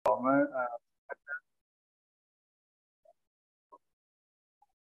们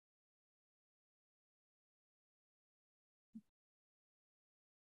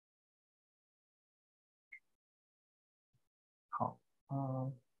好，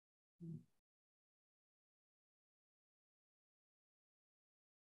嗯、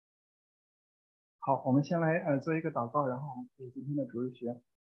好，我们先来做一个祷告，然后我们可以今天的主日学。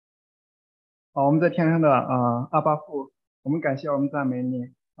好，我们在天上的阿爸父，我们感谢我们赞美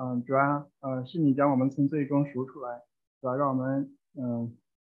你，主要是你将我们从罪中赎出来，主要让我们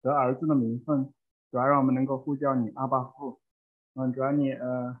得儿子的名分，主要让我们能够呼叫你阿爸父，主要你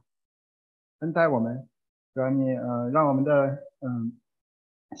恩待我们，主要你让我们的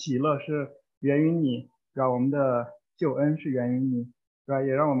喜乐是源于你，主要我们的救恩是源于你，主要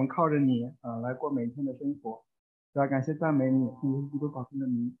也让我们靠着你来过每天的生活，主要感谢赞美你，奉耶稣基督宝贵的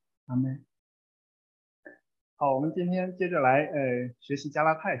名，阿门。好，我们今天接着来学习加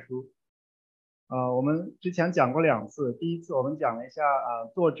拉太书。我们之前讲过2次，第一次我们讲了一下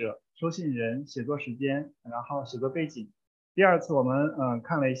作者、收信人、写作时间，然后写作背景。第二次我们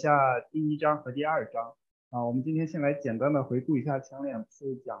看了一下第1章和第2章。我们今天先来简单的回顾一下前2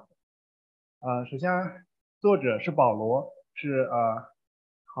次讲的。首先作者是保罗，是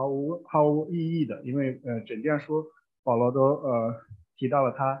毫无意义的，因为整卷书保罗都提到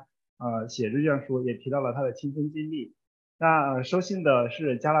了他写这卷书，也提到了他的亲身经历。那收信的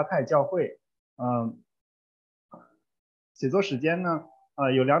是加拉太教会。写作时间呢，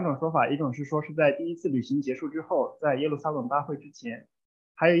有2种说法，一种是说是在第1次旅行结束之后，在耶路撒冷大会之前，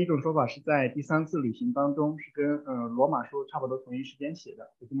还有一种说法是在第3次旅行当中，是跟罗马书差不多同一时间写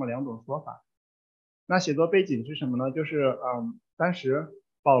的，有这么2种说法。那写作背景是什么呢？就是当时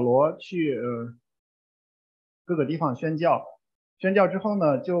保罗去各个地方宣教，宣教之后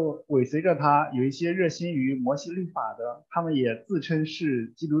呢，就尾随着他有一些热心于摩西律法的，他们也自称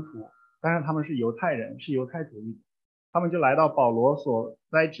是基督徒，但是他们是犹太人，是犹太主义。他们就来到保罗所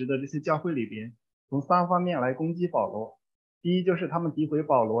栽植的这些教会里边，从3方面来攻击保罗。第一就是他们诋毁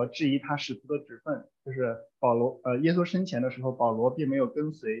保罗，质疑他使徒的职分，就是耶稣生前的时候，保罗并没有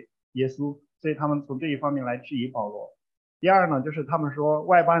跟随耶稣，所以他们从这一方面来质疑保罗。第二呢，就是他们说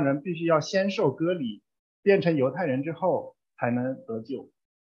外邦人必须要先受割礼，变成犹太人之后才能得救。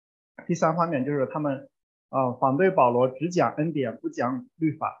第3方面就是他们反对保罗只讲恩典不讲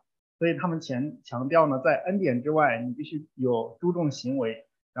律法，所以他们强调呢，在恩典之外，你必须有注重行为，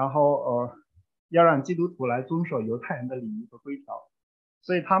然后要让基督徒来遵守犹太人的礼仪和规条。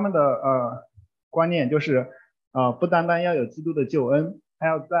所以他们的观念就是不单单要有基督的救恩，还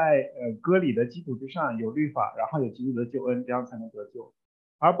要在割礼的基础之上有律法，然后有基督的救恩，这样才能得救。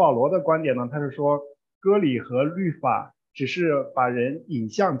而保罗的观点呢，他是说割礼和律法只是把人引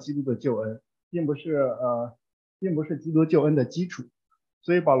向基督的救恩，并不是基督救恩的基础。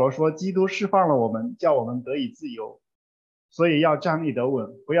所以保罗说，基督释放了我们，叫我们得以自由，所以要站立得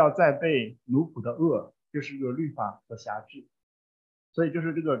稳，不要再被奴仆的恶，就是这个律法所辖制。所以就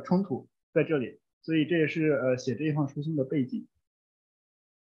是这个冲突在这里，所以这也是写这一封书信的背景。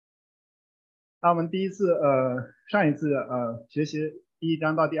那我们上一次学习第1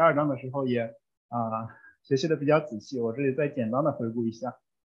章到第2章的时候也学习的比较仔细，我这里再简单的回顾一下。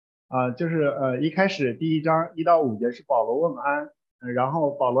就是一开始第1章1到5节是保罗问安，然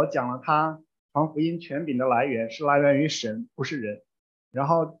后保罗讲了他传福音权柄的来源是来源于神，不是人。然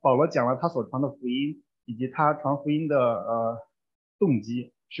后保罗讲了他所传的福音，以及他传福音的动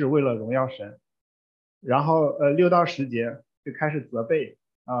机是为了荣耀神。然后6到10节就开始责备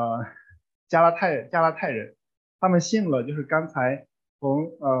加拉太人，他们信了就是刚才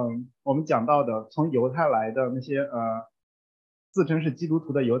从我们讲到的从犹太来的那些自称是基督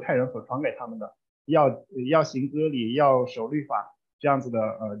徒的犹太人所传给他们的，要行割礼，要守律法这样子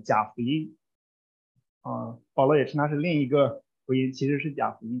的假福音。保罗也称它是另一个福音，其实是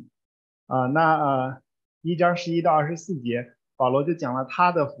假福音。那1章11到24节，保罗就讲了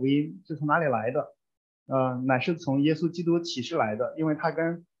他的福音是从哪里来的，乃是从耶稣基督启示来的，因为他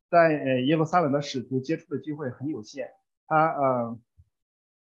跟在耶路撒冷的使徒接触的机会很有限，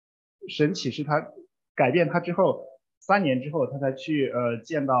神启示他改变他之后，3年之后他才去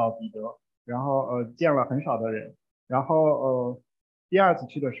见到彼得，然后见了很少的人，然后第2次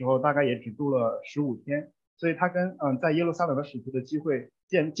去的时候大概也只住了15天，所以他跟在耶路撒冷的使徒的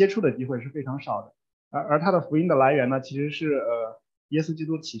接触的机会是非常少的，而他的福音的来源呢，其实是耶稣基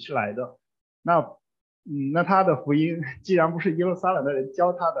督启示来的。那他的福音既然不是耶路撒冷的人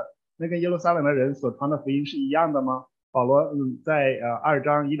教他的，那跟耶路撒冷的人所传的福音是一样的吗？保罗在2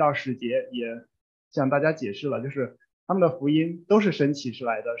章1到10节也向大家解释了，就是他们的福音都是神启示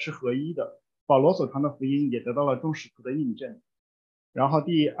来的，是合一的。保罗所传的福音也得到了众使徒的印证。然后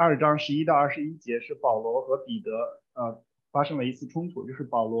第2章11到21节是保罗和彼得发生了一次冲突，就是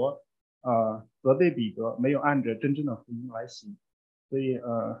保罗责备彼得没有按着真正的福音来行，所以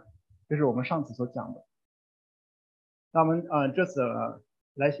这是我们上次所讲的。那我们这次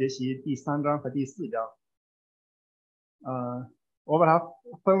来学习第3章和第4章。我把它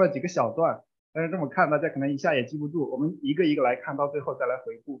分了几个小段，但是这么看大家可能一下也记不住，我们一个一个来看，到最后再来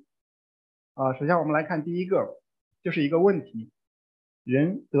回顾。首先我们来看第一个，就是一个问题：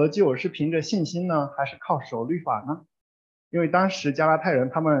人得救是凭着信心呢，还是靠守律法呢？因为当时加拉太人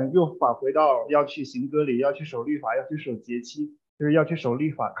他们又返回到要去行割礼，要去守律法，要去守节期，就是要去守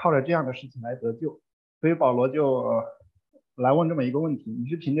律法，靠着这样的事情来得救。所以保罗就来问这么一个问题：你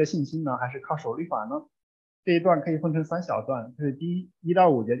是凭着信心呢，还是靠守律法呢？这一段可以分成3小段，就是第1到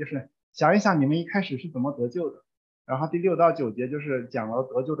5节就是想一想你们一开始是怎么得救的，然后第6到9节就是讲了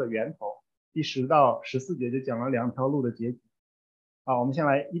得救的源头，第10到14节就讲了2条路的结局。好，我们先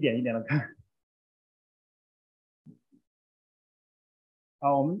来一点一点的看。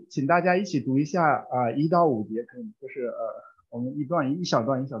我们请大家一起读一下1到5节，可以，就是我们一小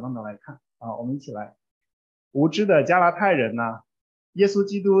段一小段的来看。我们一起来。无知的加拉太人呐，耶稣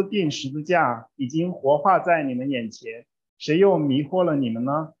基督钉十字架已经活化在你们眼前，谁又迷惑了你们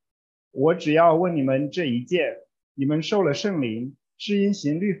呢？我只要问你们这一件：你们受了圣灵，是因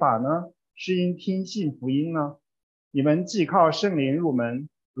行律法呢，是因听信福音呢？你们既靠圣灵入门，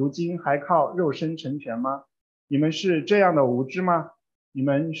如今还靠肉身成全吗？你们是这样的无知吗？你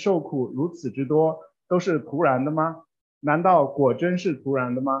们受苦如此之多，都是徒然的吗？难道果真是徒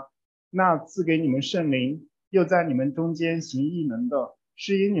然的吗？那赐给你们圣灵，又在你们中间行异能的，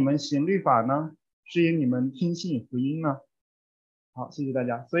是因你们行律法呢，是因你们听信福音呢？好，谢谢大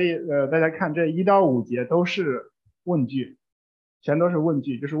家。所以大家看这1到5节都是问句，全都是问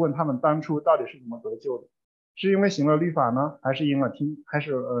句，就是问他们当初到底是怎么得救的，是因为行了律法呢，还是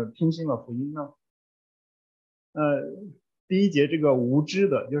听信了福音呢？第1节这个无知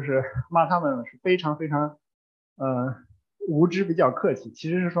的，就是骂他们是非常非常无知，比较客气，其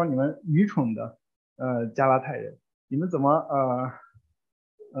实是说你们愚蠢的加拉太人，你们怎么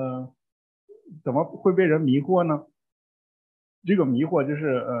会被人迷惑呢？这个迷惑就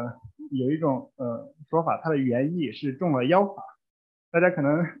是有一种说法，它的原意是中了妖法，大家可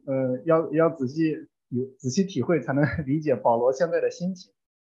能要仔细体会才能理解保罗现在的心情，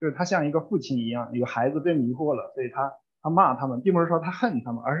就是他像一个父亲一样，有孩子被迷惑了，所以他骂他们，并不是说他恨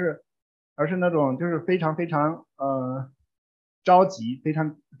他们，而是那种就是非常非常着急，非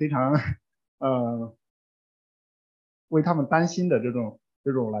常非常为他们担心的这种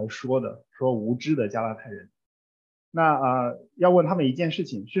来说无知的加拉太人。那要问他们一件事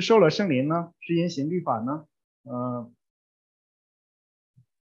情：是受了圣灵呢，是因行律法呢？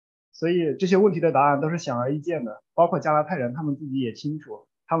所以这些问题的答案都是显而易见的，包括加拉太人他们自己也清楚，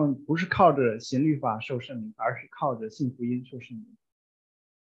他们不是靠着行律法受圣灵，而是靠着信福音受圣灵。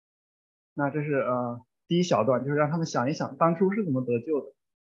那这是第1小段，就是让他们想一想当初是怎么得救的。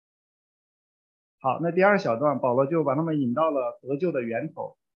好，那第2小段保罗就把他们引到了得救的源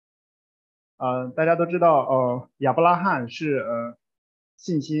头。大家都知道亚伯拉罕是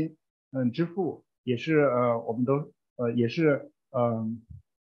信心之父，也是我们都也是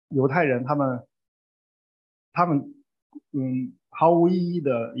犹太人他们毫无意义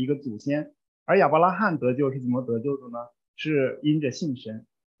的一个祖先。而亚伯拉罕得救是怎么得救的呢？是因着信神，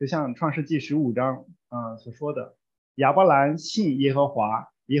就像创世纪15章所说的，亚伯兰信耶和华，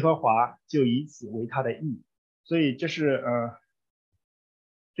耶和华就以此为他的义。所以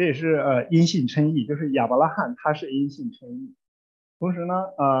这也是因信称义，就是亚伯拉罕他是因信称义。同时呢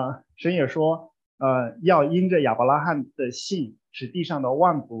神也说要因着亚伯拉罕的信，使地上的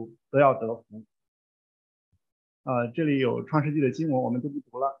万族都要得福。这里有创世纪的经文我们就不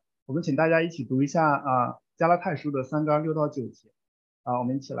读了，我们请大家一起读一下加拉太书的3章6到9节。我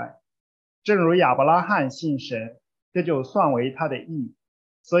们一起来。正如亚伯拉罕信神，这就算为他的义。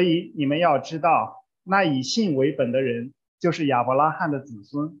所以你们要知道，那以信为本的人就是亚伯拉罕的子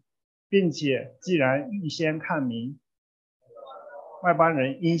孙，并且既然预先看明外邦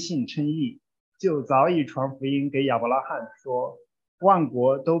人因信称义，就早已传福音给亚伯拉罕说，万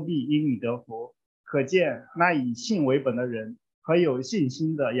国都必因你得福。可见那以信为本的人和有信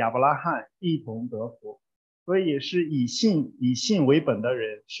心的亚伯拉罕一同得福。所以是以信为本的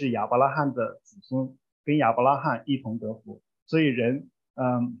人是亚伯拉罕的子孙，跟亚伯拉罕一同得福。所以人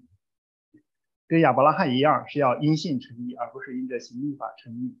跟亚伯拉罕一样，是要因信称义，而不是因着行律法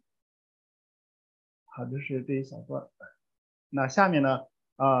称义。好，这是这一小段。那下面呢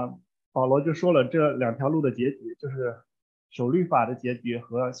保罗就说了这2条路的结局，就是守律法的结局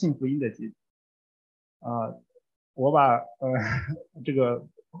和信福音的结局。我把这个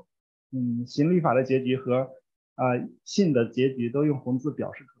行律法的结局和信的结局都用红字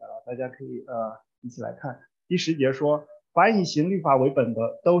表示出来了，大家可以一起来看。第10节说，凡以行律法为本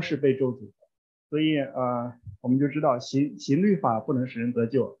的，都是被咒诅的。所以我们就知道行律法不能使人得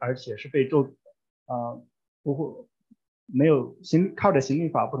救，而且是被咒诅的。不会没有靠着行律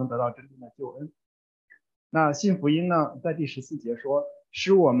法不能得到真正的救恩。那信福音呢，在第14节说，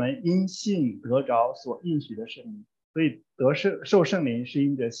使我们因信得着所应许的圣灵。所以受圣灵是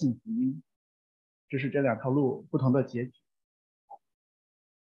因着信福音，这是这2条路不同的结局。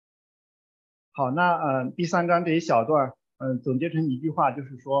好，那第3章这一小段，总结成一句话，就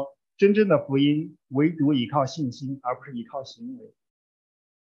是说，真正的福音唯独依靠信心，而不是依靠行为。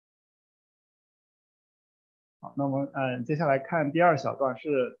好，那我们接下来看第2小段，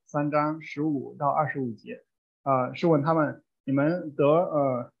是3章15到25节，是问他们，你们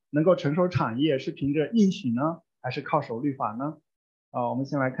能够承受产业，是凭着应许呢，还是靠守律法呢？我们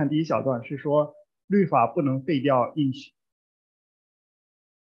先来看第1小段，是说律法不能废掉应许。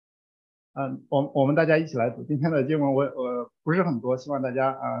我们大家一起来读今天的经文，我不是很多，希望大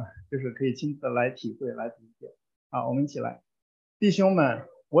家就是可以亲自来体会来理解。我们一起来，弟兄们，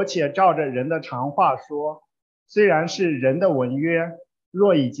我且照着人的常话说，虽然是人的文约，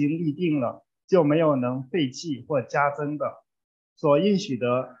若已经立定了，就没有能废弃或加增的。所应许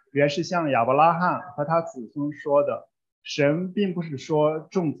的原是像亚伯拉罕和他子孙说的，神并不是说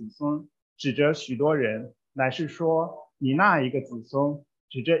众子孙，指着许多人，乃是说你那一个子孙，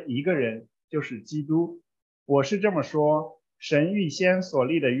指着一个人，就是基督。我是这么说，神预先所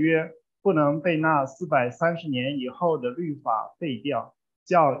立的约，不能被那430年以后的律法废掉，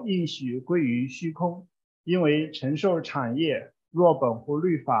叫应许归于虚空。因为承受产业若本乎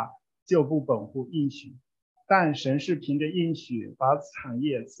律法，就不本乎应许。但神是凭着应许把产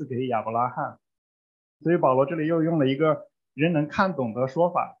业赐给亚伯拉罕。所以保罗这里又用了一个人能看懂的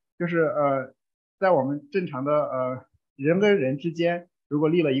说法，就是在我们正常的人跟人之间，如果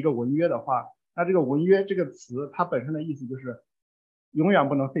立了一个文约的话，那这个文约这个词它本身的意思就是永远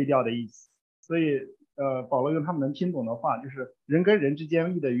不能废掉的意思。所以保罗用他们能听懂的话，就是人跟人之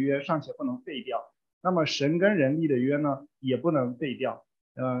间立的约尚且不能废掉，那么神跟人立的约呢也不能废掉。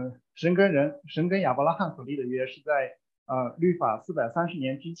神跟亚伯拉罕所立的约是在律法430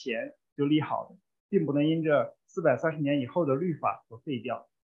年之前就立好的，并不能因着430年以后的律法所废掉。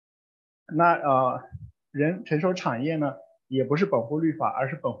那人承受产业呢，也不是本乎律法，而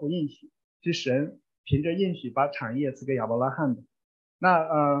是本乎应许，是神凭着应许把产业赐给亚伯拉罕的。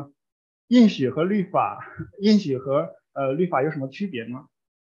那应许和律法有什么区别呢？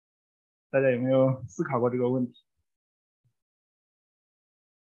大家有没有思考过这个问题？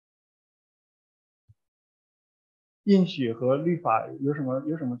应许和律法有什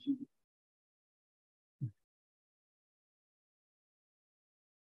么区别？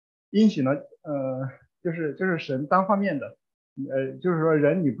应许呢，就是神单方面的，就是说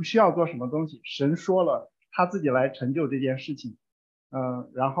人你不需要做什么东西，神说了他自己来成就这件事情。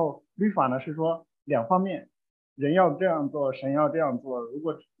然后律法呢是说两方面，人要这样做，神要这样做，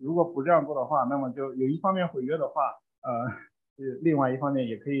如果不这样做的话，那么就有一方面毁约的话，另外一方面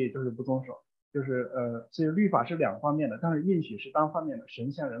也可以就是不遵守，就是所以律法是两方面的，但是应许是单方面的，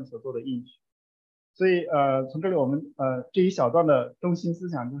神向人所做的应许。所以从这里我们这一小段的中心思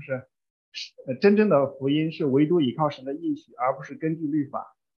想就是，真正的福音是唯独依靠神的应许，而不是根据律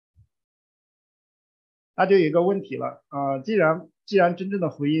法。那就有一个问题了，既然真正的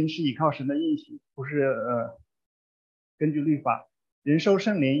福音是依靠神的应许，不是根据律法，人受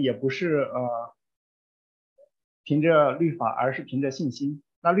圣灵也不是凭着律法，而是凭着信心。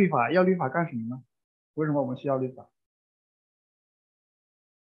那律法干什么呢？为什么我们需要律法？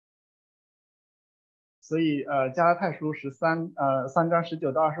所以加拉太书3章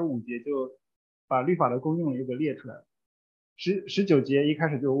19到25节就把律法的功用又给列出来了。19节一开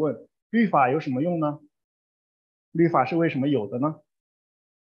始就问律法有什么用呢？律法是为什么有的呢？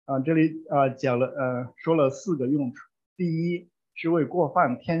这里说了4个用处。第一是为过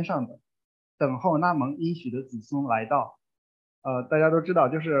犯天上的，等候那蒙应许的子孙来到。大家都知道，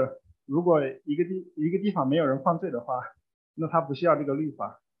就是如果一个地方没有人犯罪的话，那他不需要这个律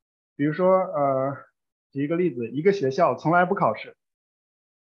法。比如说举一个例子，一个学校从来不考试，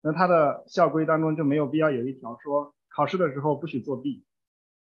那它的校规当中就没有必要有一条说考试的时候不许作弊，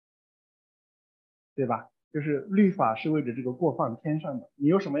对吧？就是律法是为着这个过犯添上的，你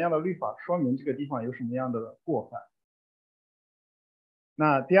有什么样的律法，说明这个地方有什么样的过犯。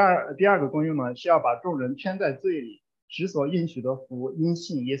那第二个功用呢，是要把众人圈在罪里，使所应许的福因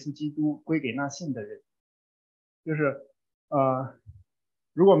信耶稣基督归给那信的人。就是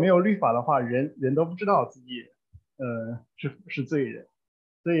如果没有律法的话，人都不知道自己是罪人，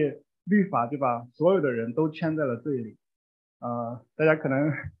所以律法就把所有的人都圈在了罪里。大家可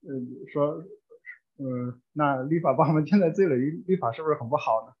能说，那律法把我们圈在罪里，律法是不是很不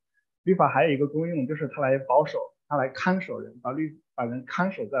好呢？律法还有一个功用，就是它来保守，它来看守人，把人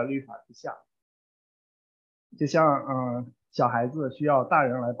看守在律法之下。就像小孩子需要大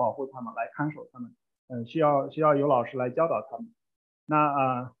人来保护他们，来看守他们，需要有老师来教导他们。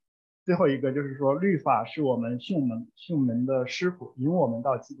那最后一个就是说，律法是我们训门的师傅，引我们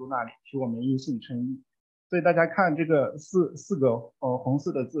到基督那里，使我们因信称义。所以大家看这个四个红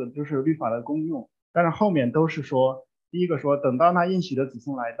色的字，就是律法的功用。但是后面都是说，第一个说等到那应许的子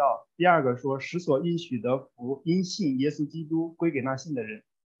孙来到，第二个说使所应许的福因信耶稣基督归给那信的人，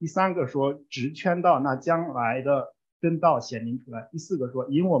第三个说直圈到那将来的真道显明出来，第四个说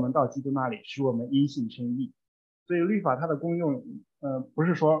引我们到基督那里，使我们因信称义。所以律法它的功用，不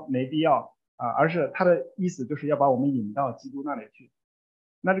是说没必要而是它的意思就是要把我们引到基督那里去。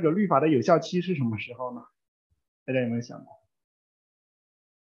那这个律法的有效期是什么时候呢？大家有没有想过？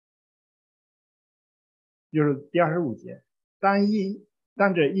就是第25节，但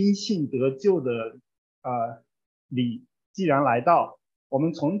这因信得救的理既然来到，我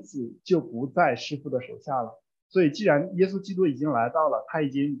们从此就不在师傅的手下了。所以既然耶稣基督已经来到了，他已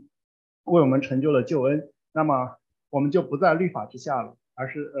经为我们成就了救恩，那么我们就不在律法之下了，而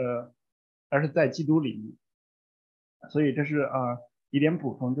是在基督里面。所以这是一点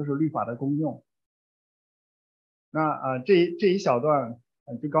补充，就是律法的功用。那这一小段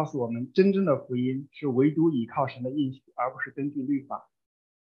就告诉我们，真正的福音是唯独依靠神的应许，而不是根据律法。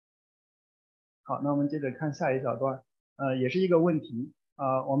好，那我们接着看下一小段，也是一个问题，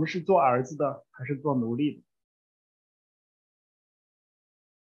我们是做儿子的还是做奴隶的？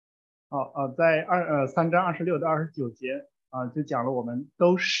好，在3章26到29节就讲了我们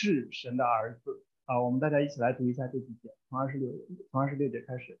都是神的儿子我们大家一起来读一下这几节，从26节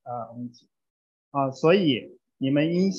开始我们一起所以你们因